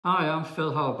Hi, I'm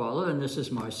Phil Harballer, and this is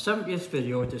my 70th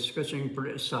video discussing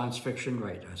British science fiction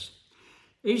writers.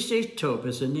 E.C. Tubb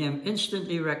is a name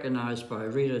instantly recognised by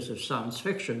readers of science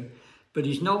fiction, but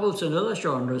his novels in other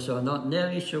genres are not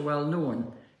nearly so well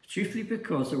known, chiefly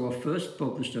because they were first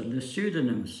published under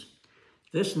pseudonyms.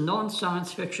 This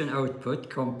non-science fiction output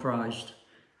comprised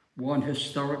one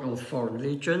historical foreign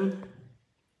legion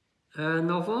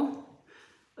novel,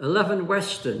 11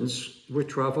 westerns,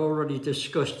 which I've already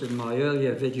discussed in my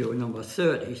earlier video number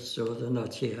 30, so they're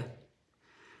not here.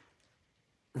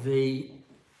 The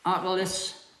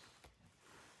Atlas,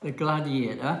 the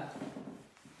Gladiator,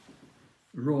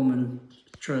 Roman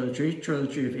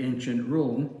trilogy of ancient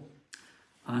Rome,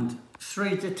 and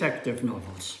 3 detective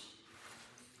novels.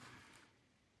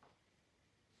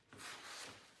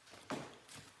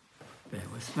 Bear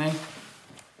with me.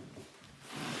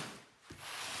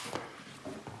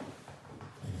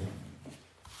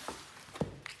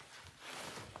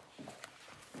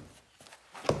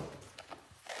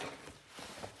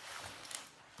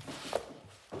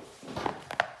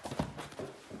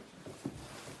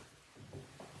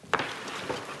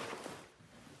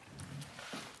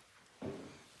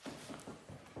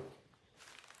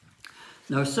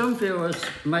 Now, some viewers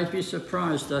might be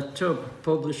surprised that Tubb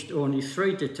published only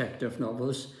 3 detective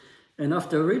novels, and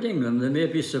after reading them, they may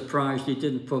be surprised he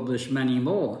didn't publish many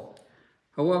more.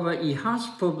 However, he has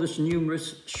published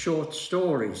numerous short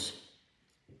stories.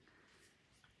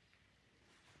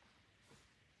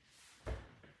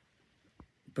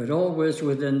 But always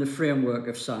within the framework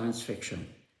of science fiction.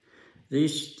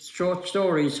 These short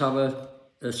stories have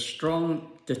a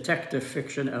strong detective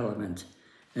fiction element,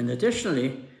 and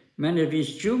additionally, many of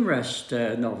his humorous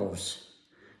novels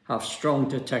have strong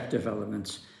detective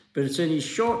elements, but it's in his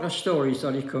shorter stories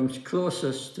that he comes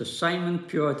closest to Simon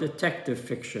pure detective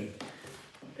fiction,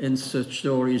 in such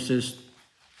stories as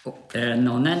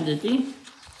Nonentity,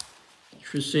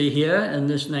 which we see here in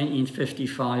this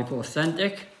 1955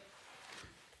 authentic,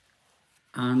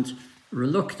 and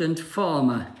Reluctant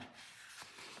Farmer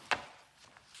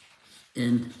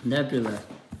in Nebula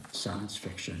Science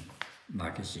Fiction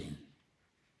magazine.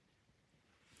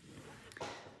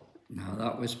 Now,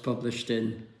 that was published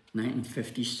in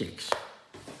 1956.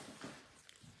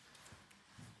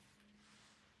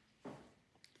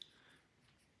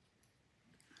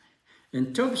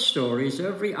 In Tubb's stories,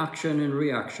 every action and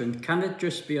reaction cannot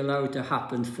just be allowed to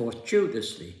happen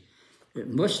fortuitously. It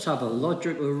must have a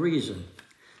logical reason.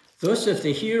 Thus, if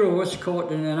the hero is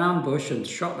caught in an ambush and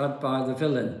shot at by the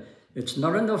villain, it's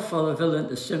not enough for the villain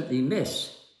to simply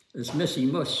miss, as miss he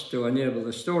must to enable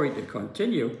the story to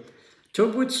continue.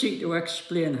 Tubb would seek to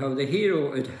explain how the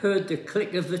hero had heard the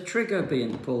click of the trigger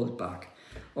being pulled back,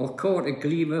 or caught a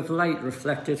gleam of light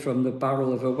reflected from the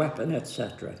barrel of a weapon,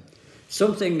 etc.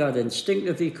 Something that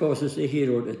instinctively causes the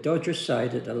hero to dodge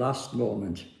aside at the last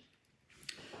moment.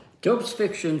 Tubb's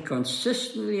fiction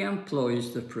consistently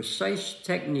employs the precise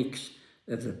techniques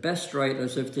of the best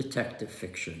writers of detective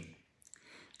fiction.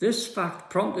 This fact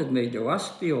prompted me to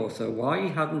ask the author why he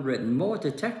hadn't written more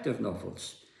detective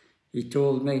novels. He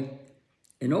told me,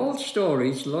 "In all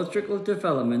stories, logical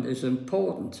development is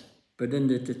important, but in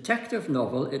the detective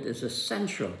novel, it is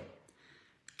essential.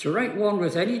 To write one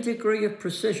with any degree of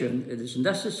precision, it is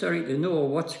necessary to know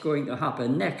what's going to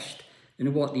happen next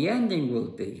and what the ending will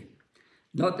be.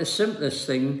 Not the simplest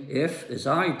thing if, as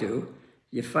I do,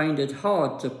 you find it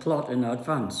hard to plot in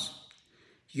advance.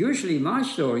 Usually my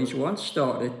stories, once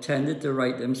started, tended to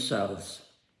write themselves.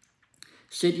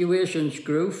 Situations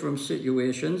grew from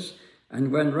situations, and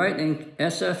when writing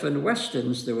SF and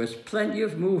Westerns, there was plenty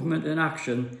of movement and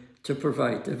action to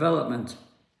provide development.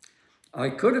 I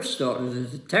could have started a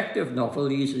detective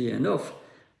novel easily enough,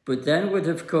 but then would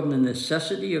have come the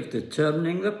necessity of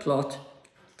determining the plot,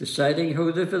 deciding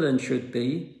who the villain should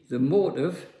be, the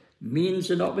motive, means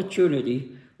and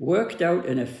opportunity, worked out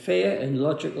in a fair and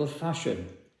logical fashion.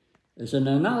 As an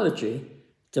analogy,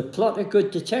 to plot a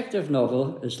good detective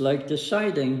novel is like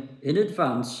deciding in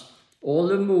advance all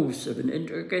the moves of an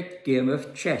intricate game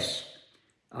of chess.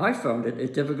 I found it a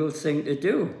difficult thing to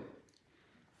do.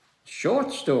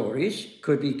 Short stories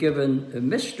could be given a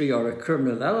mystery or a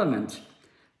criminal element,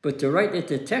 but to write a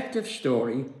detective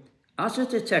story as a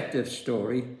detective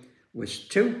story was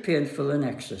too painful an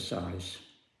exercise."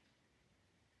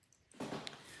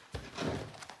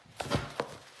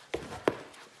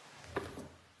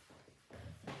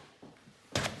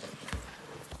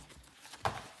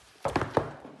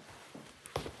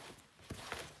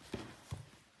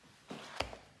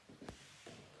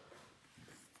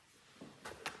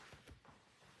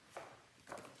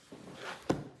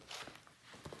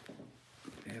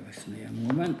 Bear with me a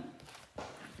moment.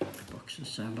 The box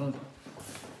disassembled.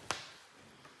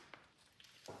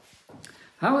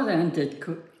 How then did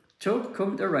Tubb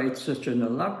come to write such an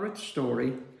elaborate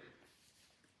story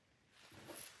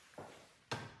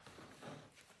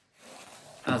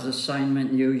as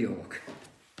Assignment New York?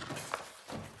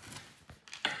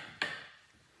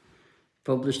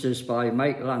 Published this by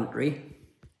Mike Lantry,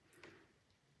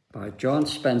 by John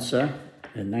Spencer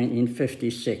in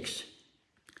 1956.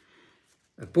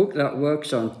 A book that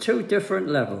works on two different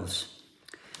levels.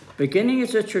 Beginning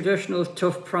as a traditional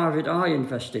tough private eye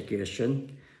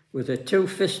investigation with a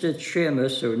two-fisted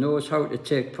Seamus who knows how to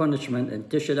take punishment and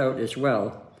dish it out as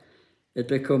well, it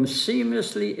becomes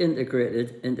seamlessly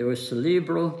integrated into a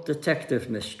cerebral detective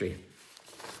mystery.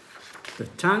 The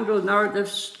tangled narrative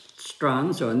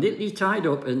strands are neatly tied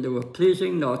up into a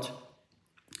pleasing knot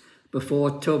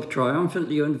before Tubb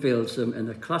triumphantly unveils them in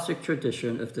the classic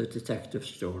tradition of the detective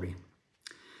story.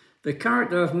 The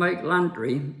character of Mike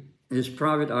Lantry, his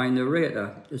private eye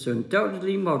narrator, is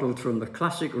undoubtedly modelled from the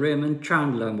classic Raymond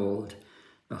Chandler mould,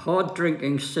 a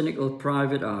hard-drinking, cynical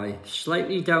private eye,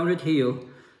 slightly down at heel,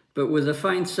 but with a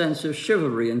fine sense of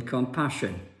chivalry and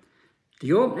compassion.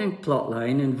 The opening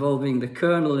plotline involving the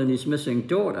Colonel and his missing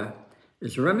daughter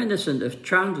is reminiscent of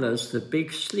Chandler's The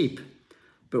Big Sleep,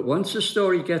 but once the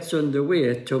story gets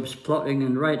underway, Tubb's plotting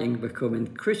and writing become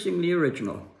increasingly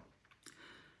original.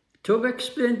 Tubb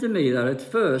explained to me that at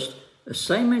first,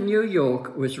 Assignment New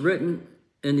York was written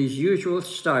in his usual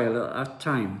style at that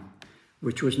time,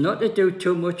 which was not to do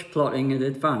too much plotting in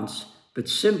advance, but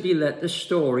simply let the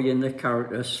story and the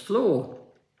characters flow.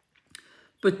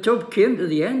 But Tubb came to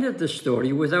the end of the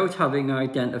story without having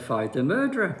identified the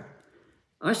murderer.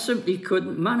 I simply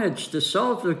couldn't manage to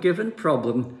solve the given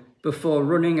problem before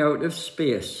running out of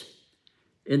space.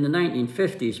 In the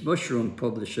 1950s, mushroom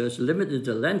publishers limited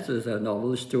the length of their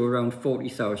novels to around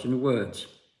 40,000 words.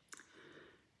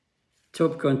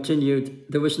 Tubb continued,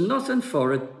 there was nothing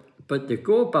for it but to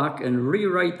go back and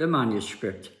rewrite the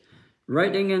manuscript,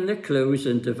 writing in the clues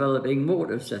and developing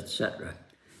motives, etc.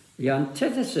 The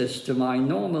antithesis to my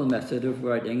normal method of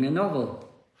writing a novel.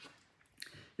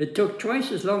 It took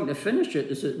twice as long to finish it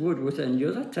as it would with any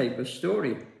other type of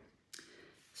story.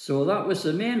 So that was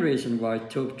the main reason why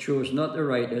Tubb chose not to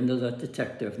write another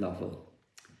detective novel.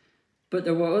 But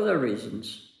there were other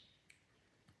reasons.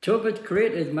 Tubb had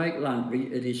created Mike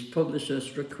Lantry at his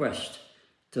publisher's request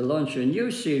to launch a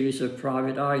new series of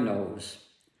private eye novels.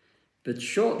 But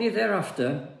shortly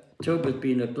thereafter, Tubb had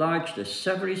been obliged to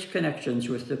sever his connections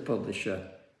with the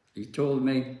publisher. He told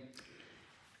me,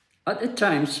 at the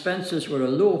time, Spencer's were a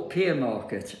low-pay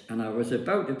market, and I was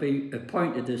about to be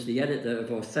appointed as the editor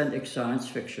of authentic science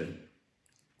fiction.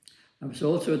 I was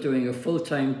also doing a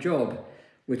full-time job,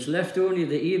 which left only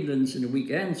the evenings and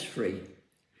weekends free.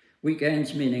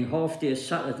 Weekends meaning half-day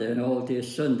Saturday and all-day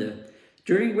Sunday,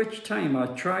 during which time I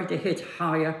tried to hit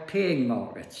higher-paying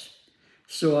markets.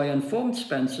 So I informed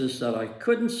Spencer's that I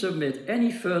couldn't submit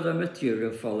any further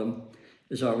material for them,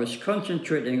 as I was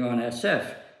concentrating on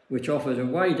SF, which offered a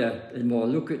wider and more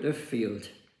lucrative field.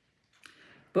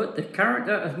 But the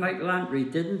character of Mike Lantry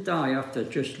didn't die after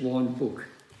just one book.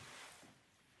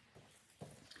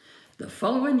 The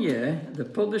following year, the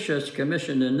publishers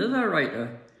commissioned another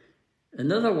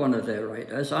one of their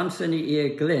writers, Anthony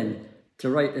A. Glynn, to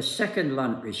write a second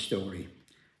Lantry story.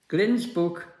 Glynn's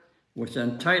book was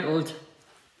entitled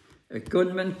A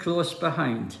Gunman Close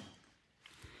Behind.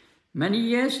 Many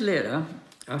years later,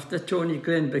 after Tony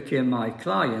Glynn became my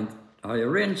client, I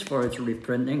arranged for its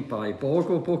reprinting by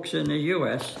Borgo Books in the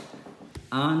US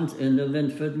and in the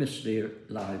Linford Mystery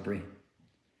Library,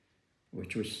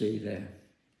 which we see there.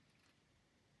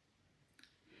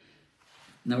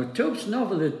 Now, Tubb's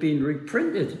novel had been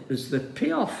reprinted as The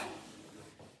Payoff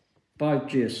by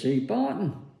J.C.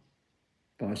 Barton,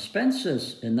 by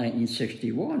Spencer's in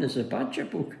 1961 as a Badger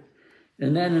book,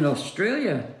 and then in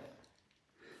Australia.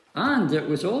 And it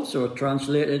was also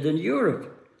translated in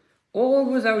Europe, all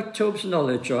without Tubb's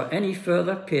knowledge or any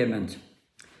further payment.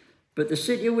 But the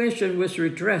situation was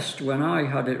redressed when I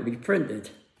had it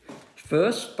reprinted.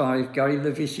 First by Gary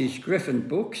Levise's Griffin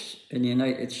Books in the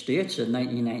United States in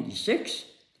 1996,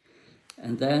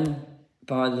 and then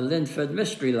by the Linford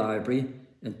Mystery Library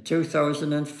in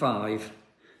 2005,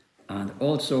 and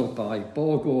also by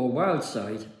Borgo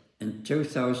Wildside in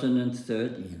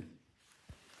 2013.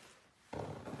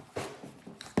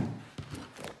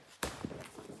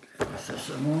 Just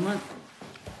a moment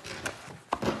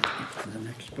for the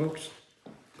next books.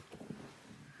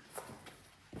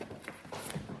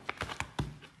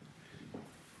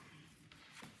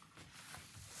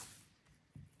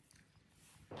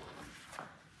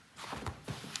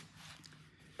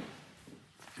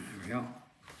 There we go.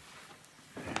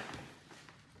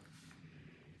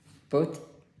 But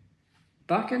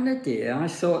back in the day, I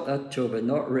thought that Tubb had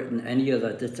not written any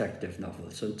other detective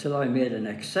novels until I made an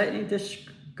exciting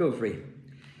discovery.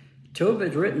 Tubb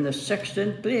had written a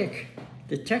Sexton Blake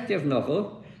detective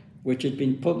novel, which had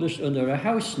been published under a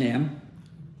house name,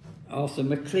 Arthur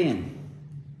MacLean.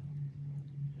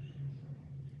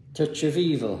 Touch of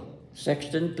Evil,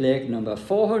 Sexton Blake, number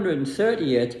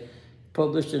 438,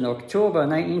 published in October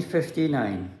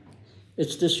 1959.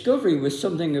 Its discovery was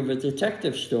something of a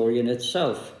detective story in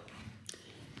itself.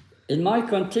 In my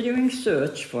continuing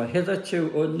search for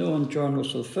hitherto unknown John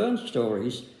Russell Fearn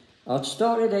stories, I'd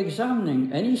started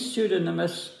examining any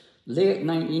pseudonymous late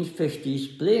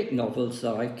 1950s Blake novels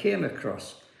that I came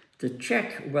across to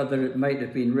check whether it might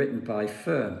have been written by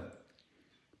Fearn.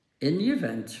 In the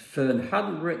event, Fearn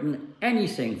hadn't written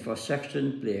anything for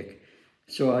Sexton Blake,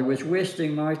 so I was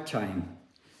wasting my time.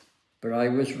 But I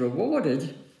was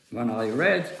rewarded when I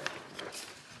read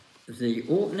the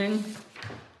opening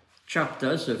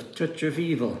chapters of Touch of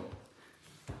Evil,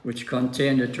 which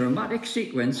contained a dramatic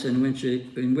sequence in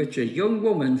which a young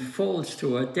woman falls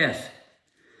to her death.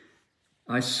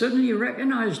 I suddenly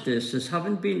recognised this as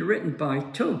having been written by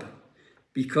Tubb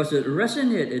because it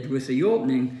resonated with the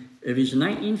opening of his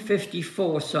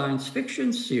 1954 science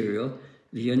fiction serial,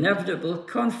 The Inevitable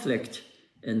Conflict,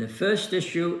 in the first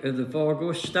issue of the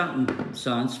Vargo Stanton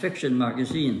science fiction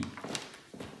magazine.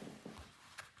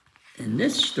 In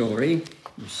this story,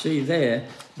 you see there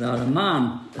that a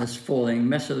man is falling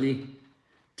messily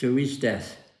to his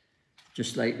death,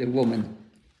 just like the woman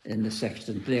in the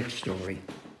Sexton Blake story.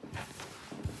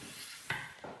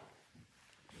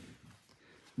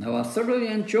 Now, I thoroughly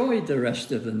enjoyed the rest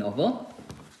of the novel.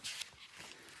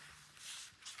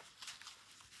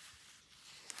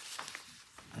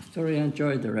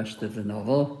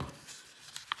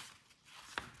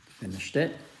 Finished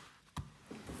it. I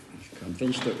was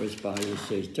convinced it was by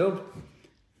E.C. Tubb.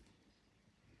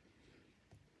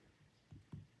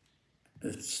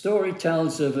 The story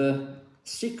tells of a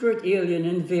secret alien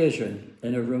invasion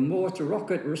in a remote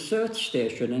rocket research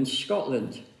station in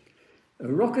Scotland. A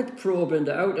rocket probe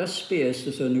into outer space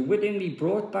has unwittingly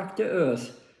brought back to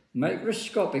Earth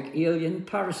microscopic alien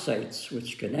parasites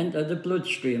which can enter the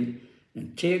bloodstream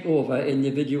and take over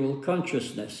individual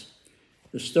consciousness.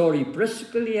 The story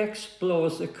briskly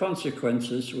explores the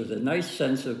consequences with a nice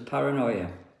sense of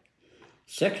paranoia.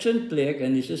 Sexton Blake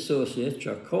and his associates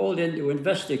are called in to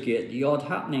investigate the odd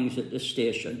happenings at the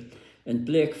station, and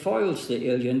Blake foils the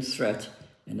alien threat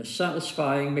in a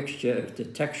satisfying mixture of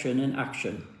detection and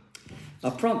action. I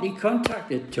promptly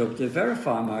contacted Tubb to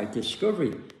verify my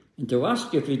discovery and to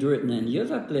ask if he'd written any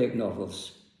other Blake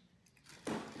novels.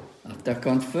 After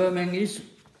confirming his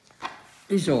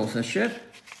authorship,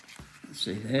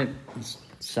 see there, he's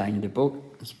signed the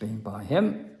book as being by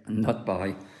him and not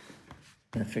by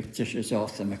the fictitious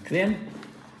Arthur MacLean.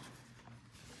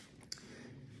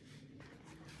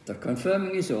 After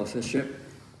confirming his authorship,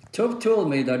 Tubb told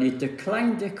me that he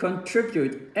declined to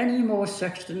contribute any more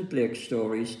Sexton Blake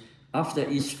stories after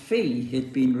his fee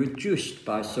had been reduced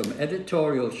by some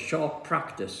editorial sharp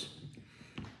practice.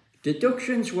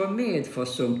 Deductions were made for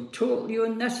some totally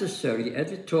unnecessary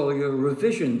editorial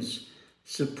revisions,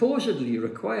 supposedly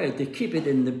required to keep it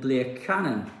in the Blake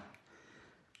canon.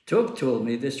 Tubb told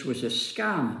me this was a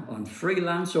scam on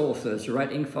freelance authors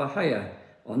writing for hire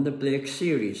on the Blake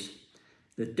series.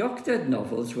 The doctored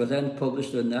novels were then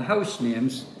published under house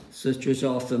names such as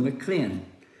Arthur MacLean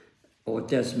or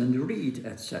Desmond Reed,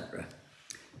 etc.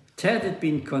 Ted had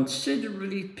been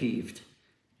considerably peeved,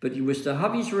 but he was to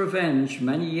have his revenge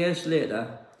many years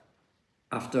later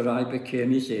after I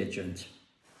became his agent.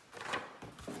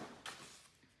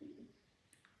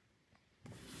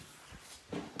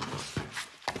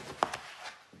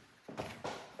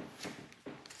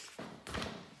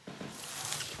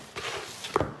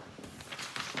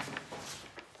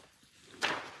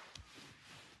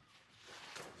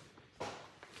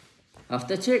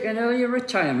 After taking early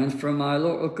retirement from my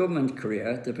local government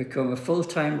career to become a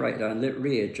full-time writer and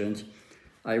literary agent,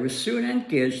 I was soon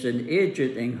engaged in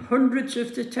agenting hundreds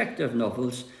of detective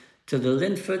novels to the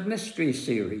Linford Mystery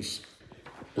Series,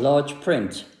 large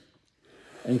print,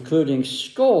 including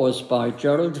scores by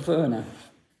Gerald Werner,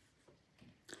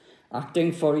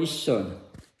 acting for his son.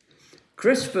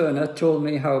 Chris Werner told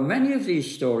me how many of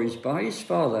these stories by his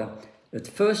father had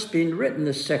first been written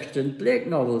as Sexton Blake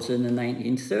novels in the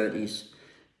 1930s,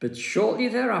 but shortly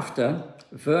thereafter,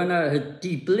 Werner had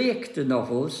de-Blaked the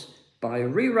novels by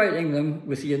rewriting them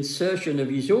with the insertion of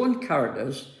his own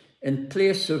characters in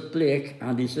place of Blake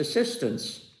and his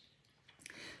assistants.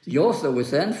 The author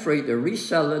was then free to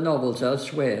resell the novels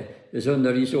elsewhere as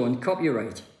under his own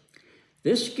copyright.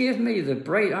 This gave me the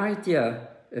bright idea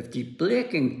of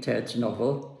deblaking Ted's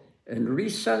novel and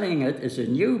reselling it as a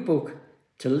new book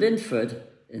to Linford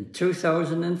in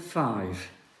 2005.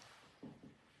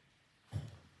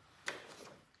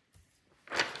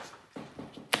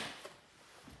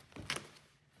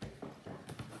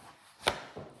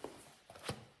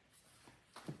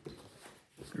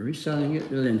 Reselling it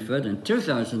to Linford in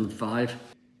 2005.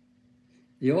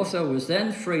 The author was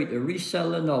then free to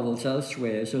resell the novels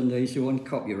elsewhere under his own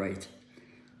copyright.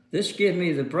 This gave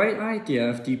me the bright idea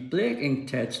of deblaking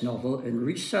Ted's novel and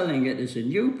reselling it as a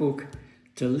new book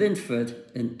to Linford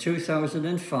in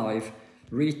 2005,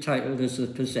 retitled as The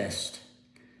Possessed.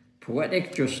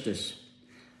 Poetic Justice.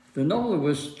 The novel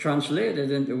was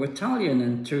translated into Italian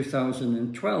in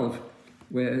 2012,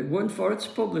 where it won for its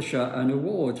publisher an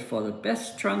award for the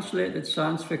best translated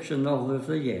science fiction novel of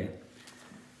the year.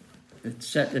 It's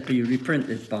set to be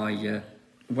reprinted by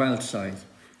Wildside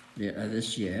later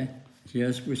this year.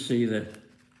 Here we see the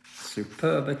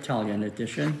superb Italian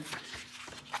edition,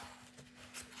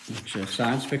 which a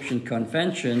science fiction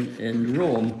convention in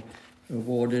Rome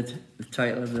awarded the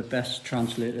title of the best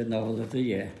translated novel of the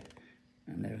year.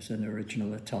 And there's an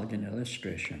original Italian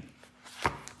illustration.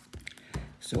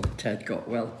 So Ted got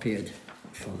well paid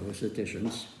for those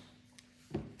editions.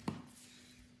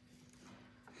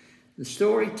 The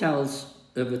story tells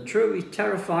of a truly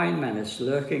terrifying menace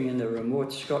lurking in the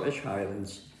remote Scottish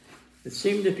Highlands. It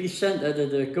seemed to be centred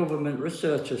at a government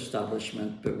research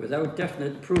establishment, but without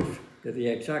definite proof of the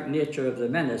exact nature of the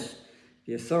menace,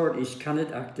 the authorities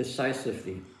cannot act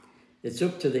decisively. It's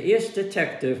up to the ace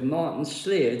detective Martin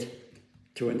Slade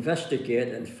to investigate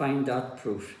and find that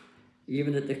proof,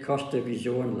 even at the cost of his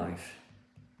own life.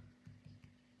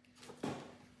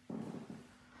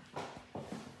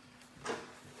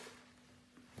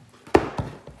 There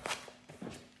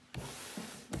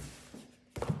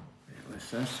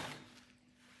was this.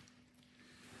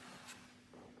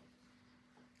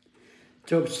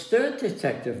 Tubb's third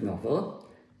detective novel,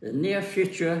 the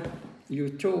near-future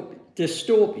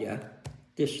dystopia,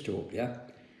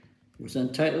 was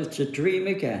entitled To Dream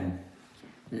Again.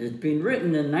 It had been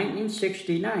written in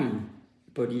 1969,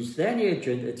 but his then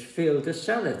agent had failed to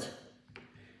sell it.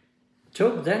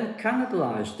 Tubb then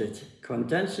cannibalised it,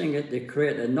 condensing it to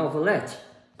create a novelette,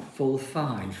 Full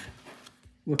 5.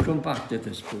 We'll come back to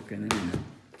this book in a minute.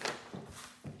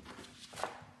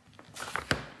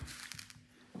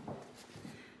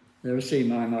 There was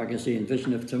my magazine,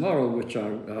 Vision of Tomorrow, which I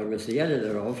was the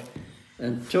editor of,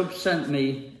 and Tubb sent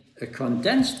me a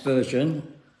condensed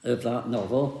version of that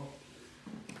novel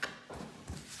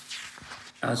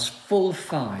as Full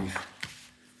 5.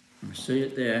 You see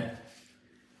it there,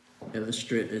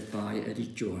 illustrated by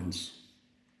Eddie Jones.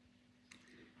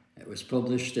 It was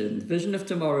published in Vision of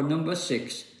Tomorrow, number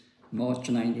 6, March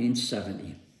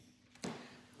 1970.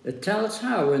 It tells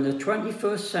how, in the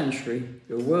 21st century,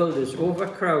 the world is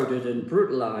overcrowded and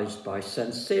brutalised by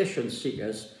sensation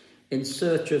seekers in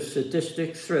search of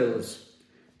sadistic thrills.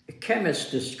 A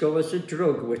chemist discovers a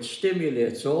drug which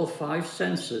stimulates all 5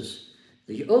 senses,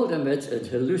 the ultimate at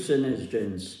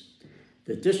hallucinogens,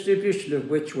 the distribution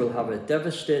of which will have a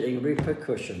devastating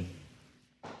repercussion.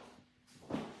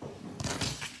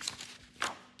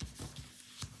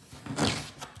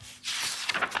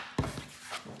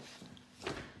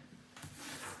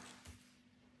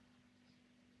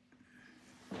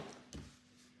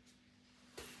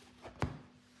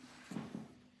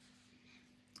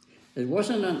 It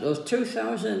wasn't until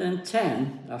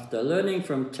 2010, after learning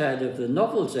from Ted of the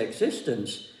novel's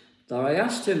existence, that I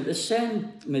asked him to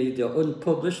send me the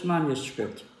unpublished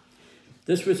manuscript.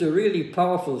 This was a really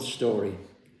powerful story,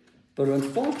 but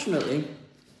unfortunately,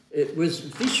 it was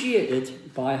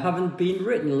vitiated by having been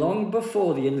written long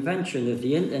before the invention of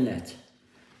the internet.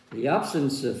 The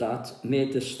absence of that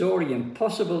made the story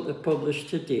impossible to publish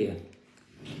today.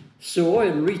 So,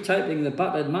 in retyping the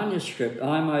battered manuscript,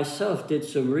 I myself did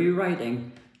some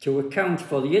rewriting to account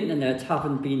for the internet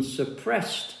having been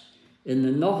suppressed in the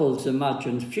novel's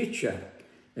imagined future,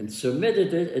 and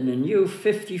submitted it in a new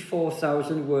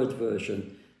 54,000-word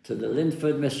version to the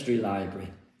Linford Mystery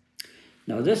Library.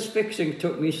 Now, this fixing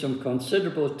took me some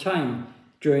considerable time,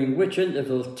 during which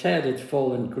interval Ted had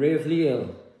fallen gravely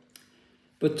ill.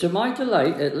 But to my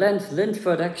delight, at length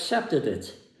Linford accepted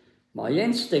it. My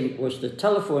instinct was to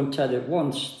telephone Ted at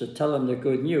once to tell him the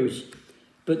good news,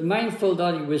 but mindful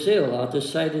that he was ill, I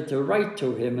decided to write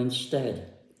to him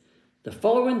instead. The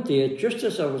following day, just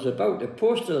as I was about to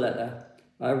post a letter,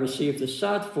 I received a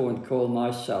sad phone call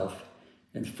myself,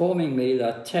 informing me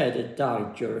that Ted had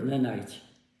died during the night.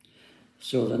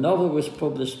 So the novel was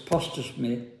published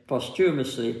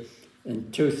posthumously in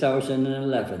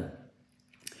 2011.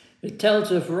 It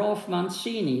tells of Ralph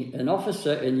Mancini, an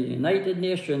officer in the United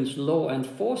Nations Law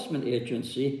Enforcement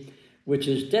Agency, which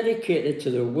is dedicated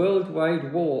to the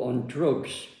worldwide war on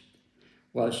drugs,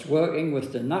 whilst working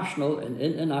with the national and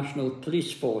international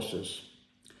police forces.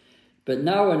 But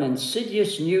now an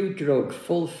insidious new drug,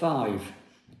 full 5,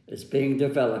 is being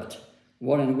developed,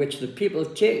 one in which the people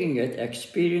taking it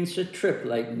experience a trip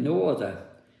like no other.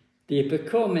 They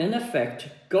become, in effect,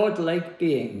 godlike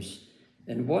beings,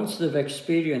 and once they've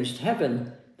experienced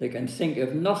heaven, they can think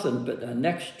of nothing but their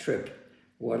next trip,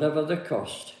 whatever the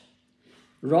cost.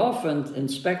 Ralph and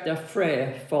Inspector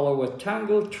Frey follow a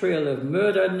tangled trail of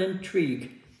murder and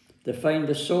intrigue to find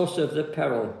the source of the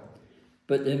peril,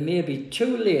 but they may be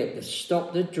too late to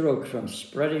stop the drug from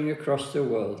spreading across the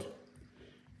world.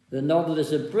 The novel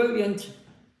is a brilliant,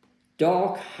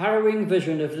 dark, harrowing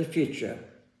vision of the future,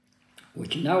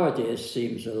 which nowadays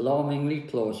seems alarmingly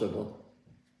plausible.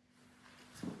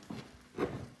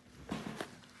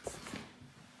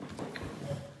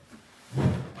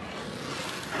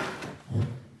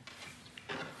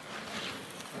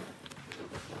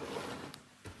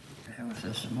 Bear with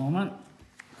us a moment.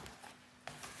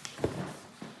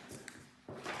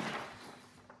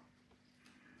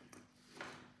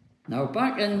 Now,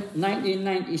 back in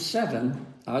 1997,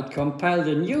 I'd compiled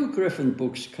a new Griffin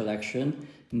Books collection,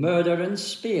 Murder in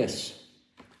Space.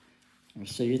 You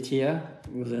see it here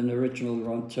with an original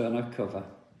Ron Turner cover.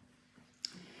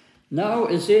 Now,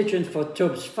 as agent for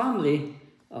Tubb's family,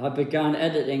 I began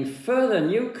editing further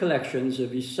new collections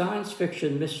of his science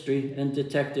fiction, mystery and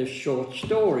detective short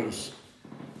stories.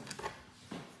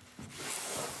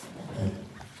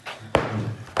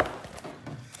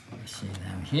 You see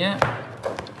them here.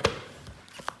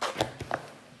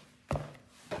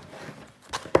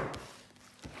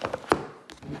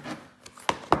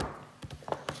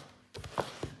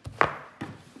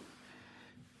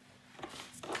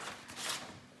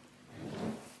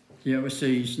 Here we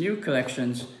see his new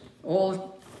collections,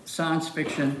 all science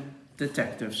fiction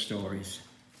detective stories.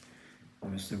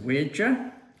 There's The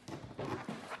Wager,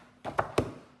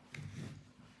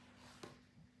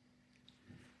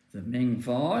 The Ming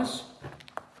Vase,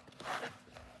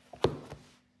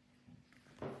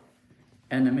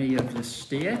 Enemy of the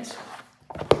State,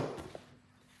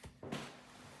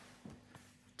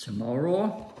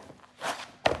 Tomorrow,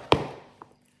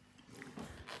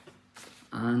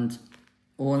 and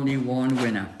Only One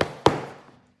Winner.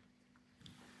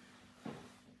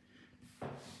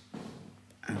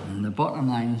 And on the bottom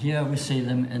line here we see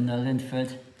them in the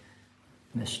Linford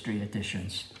Mystery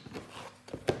Editions.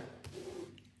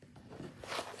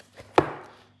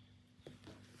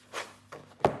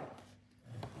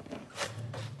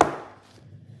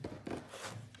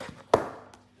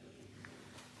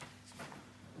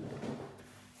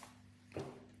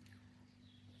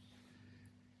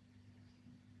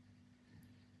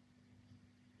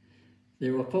 They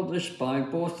were published by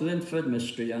both Linford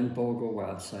Mystery and Borgo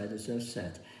Wildside, as I've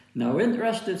said. Now,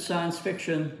 interested science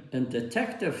fiction and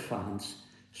detective fans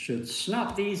should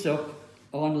snap these up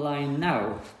online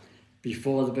now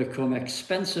before they become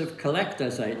expensive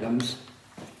collector's items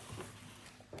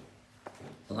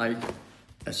like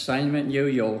Assignment New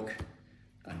York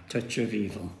and Touch of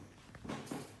Evil.